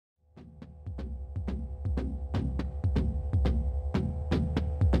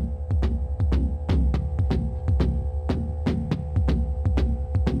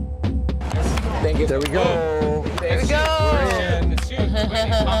There we go. There we go. We're in. Keep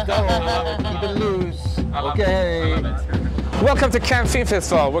it loose. Okay. Welcome to Cannes Film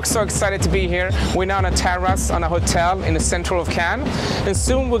Festival. We're so excited to be here. We're now on a terrace on a hotel in the center of Cannes. And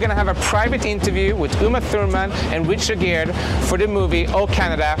soon we're going to have a private interview with Thurman and Richard Gere for the movie Oh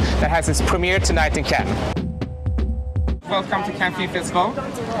Canada that has its premiere tonight in Cannes. Welcome to Cannes Film Festival.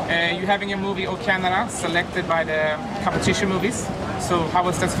 You're having a movie Oh Canada selected by the competition movies. So how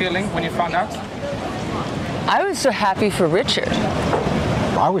was that feeling when you found out? I was so happy for Richard.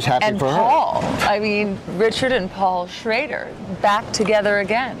 I was happy And for Paul. I mean, Richard and Paul Schrader back together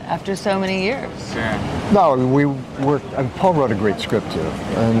again after so many years. Yeah. her. No, we worked, and Paul wrote a great script too,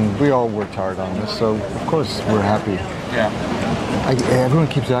 and we all worked hard on this, so of course we're happy. Yeah. Everyone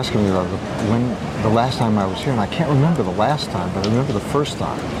keeps asking me about when the last time I was here, and I can't remember the last time, but I remember the first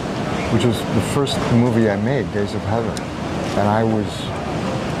time, which was the first movie I made, Days of Heaven, and I was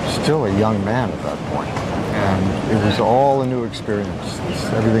still a young man at that point. And it was all a new experience. It's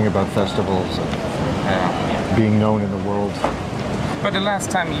everything about festivals and being known in the world. But the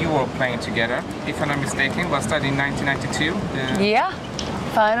last time you were playing together, if I'm not mistaken, was that in 1992? Yeah.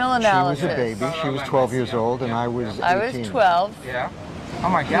 Final analysis. She was a baby. She was 12 years old, and I was 18. I was 12. Yeah. Oh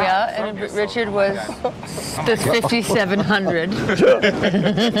my God. Yeah, and Richard was the 5,700. We've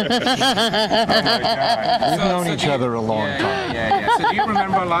known each other a long time. Yeah. So do you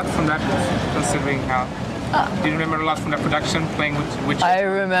remember a lot from that, considering how... do you remember a lot from the production, playing with I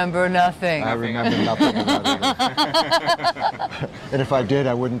remember nothing. I remember nothing about it. And if I did,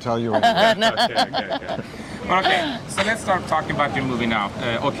 I wouldn't tell you anything. Okay. Well, okay, so let's start talking about your movie now,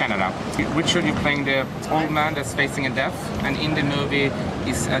 Oh Canada. Richard, you're playing the old man that's facing a death, and in the movie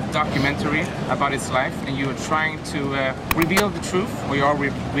is a documentary about his life, and you're trying to reveal the truth, or you are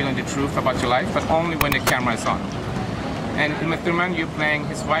revealing the truth about your life, but only when the camera is on. And Thurman, you're playing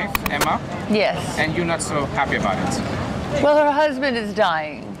his wife, Emma. Yes. And you're not so happy about it. Well, her husband is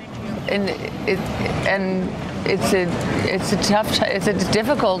dying, and it's a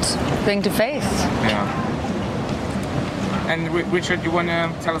difficult thing to face. Yeah. And Richard, you want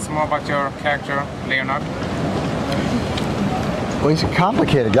to tell us more about your character, Leonard? Well, he's a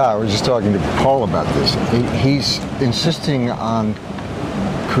complicated guy. I was just talking to Paul about this. He's insisting on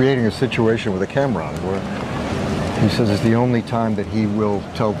creating a situation with a camera on where he says it's the only time that he will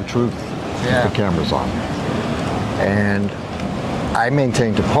tell the truth if the camera's on. And I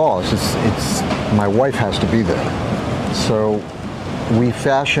maintain to Paul, it's my wife has to be there. So we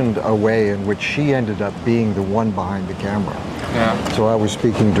fashioned a way in which she ended up being the one behind the camera. Yeah. So I was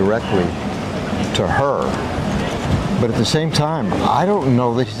speaking directly to her. But at the same time, I don't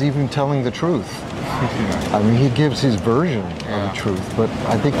know that he's even telling the truth. I mean, he gives his version of the truth, but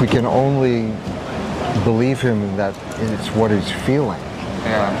I think we can only believe him in that it's what he's feeling.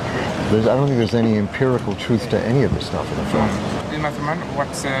 Yeah. I don't think there's any empirical truth to any of the stuff in the film. Thurman,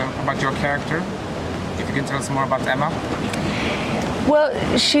 what's about your character? If you can tell us more about Emma. Well,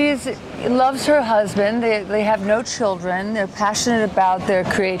 she loves her husband. They have no children. They're passionate about their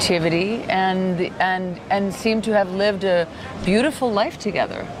creativity and seem to have lived a beautiful life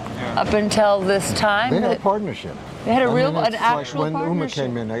together up until this time. They had a partnership. They had an actual when partnership.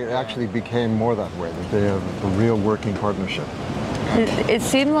 Uma came in, it actually became more that way. That they have a real working partnership. It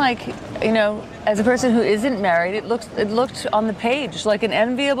seemed like, you know, as a person who isn't married, it looked on the page like an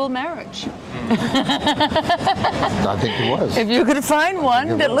enviable marriage. I think it was. If you could find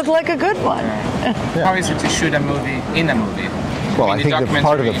one that looked like a good one. How is it to shoot a movie in a movie? Well, I think that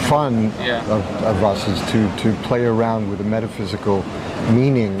part of the fun of us is to play around with the metaphysical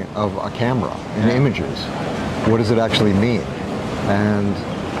meaning of a camera in images. What does it actually mean? And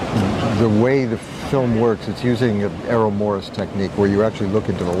the way the film works, it's using an Errol Morris technique where you actually look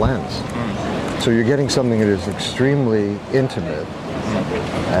into the lens. So you're getting something that is extremely intimate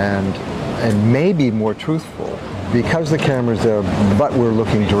and maybe more truthful because the camera's there, but we're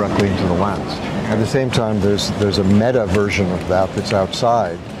looking directly into the lens. At the same time, there's a meta version of that that's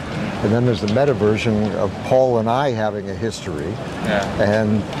outside. And then there's the meta version of Paul and I having a history,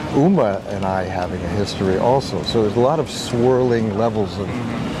 and Uma and I having a history also. So there's a lot of swirling levels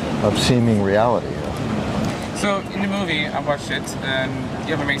of seeming reality. So in the movie, I watched it, and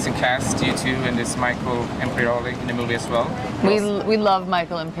you have an amazing cast, you two, and this Michael Imperioli in the movie as well. We love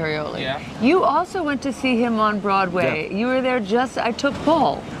Michael Imperioli. Yeah. You also went to see him on Broadway. Yeah. You were there I took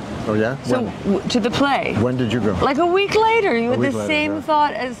Paul. Oh yeah? So to the play. When did you go? Like a week later, you had week the later, same yeah.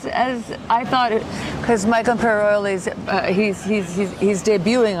 thought as I thought, because Michael Imperioli's he's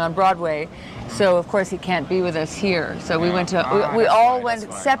debuting on Broadway, so of course he can't be with us here. So we went to we all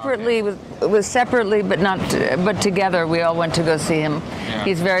went separately with separately, but together we all went to go see him. Yeah.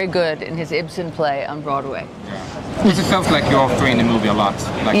 He's very good in his Ibsen play on Broadway. Because it felt like you're all three in the movie a lot,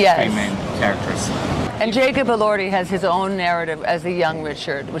 like Yes. three main characters. And Jacob Elordi has his own narrative as the young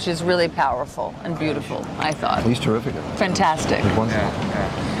Richard, which is really powerful and beautiful, I thought. He's terrific. Fantastic. He's wonderful.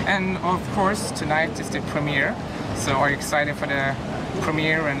 Yeah. And of course, tonight is the premiere. So are you excited for the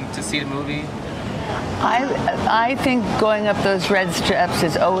premiere and to see the movie? I think going up those red steps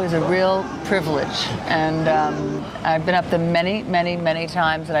is always a real privilege, and I've been up them many, many, many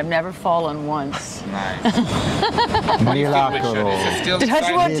times, and I've never fallen once. Nice. Milagro. Is it still Touch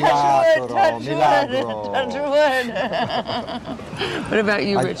exciting? wood, touch wood, touch Milagro. wood, touch wood. What about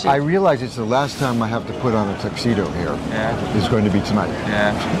you, Richard? I realize it's the last time I have to put on a tuxedo here. Yeah. It's going to be tonight.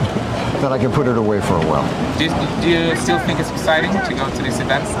 Yeah. That I can put it away for a while. Do you still think it's exciting to go to these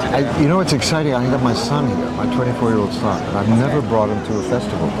events? You know what's exciting? I got my son here, my 24-year-old son, and I've never brought him to a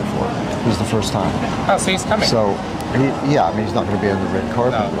festival before. This is the first time. Oh, so he's coming. So, yeah, I mean, he's not going to be on the red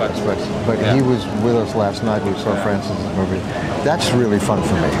carpet No, with but- us, but yeah. he was with us last night. We saw Francis' movie. That's really fun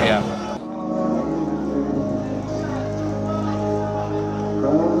for me. Yeah.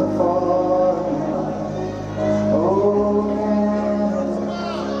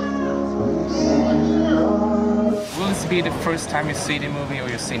 Will this be the first time you see the movie, or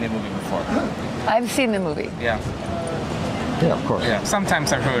you've seen the movie before? I've seen the movie. Yeah. Yeah, of course. Yeah.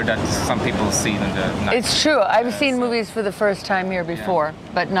 Sometimes I've heard that some people see it in the night. It's true. I've seen movies for the first time here before,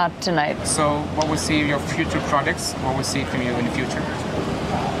 but not tonight. So, what will see your future projects? What will see from you in the future?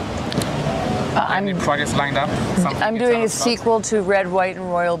 Any projects lined up? Something I'm you doing tell a us about? sequel to Red, White, and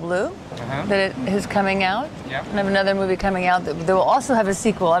Royal Blue Uh-huh. that it is coming out. Yep. And I have another movie coming out that will also have a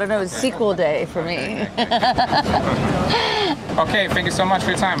sequel. I don't know, it's sequel day for me. Okay, thank you so much for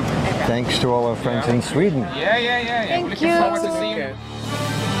your time. Thanks to all our friends in Sweden. Yeah. Thank Looking you. forward to seeing you.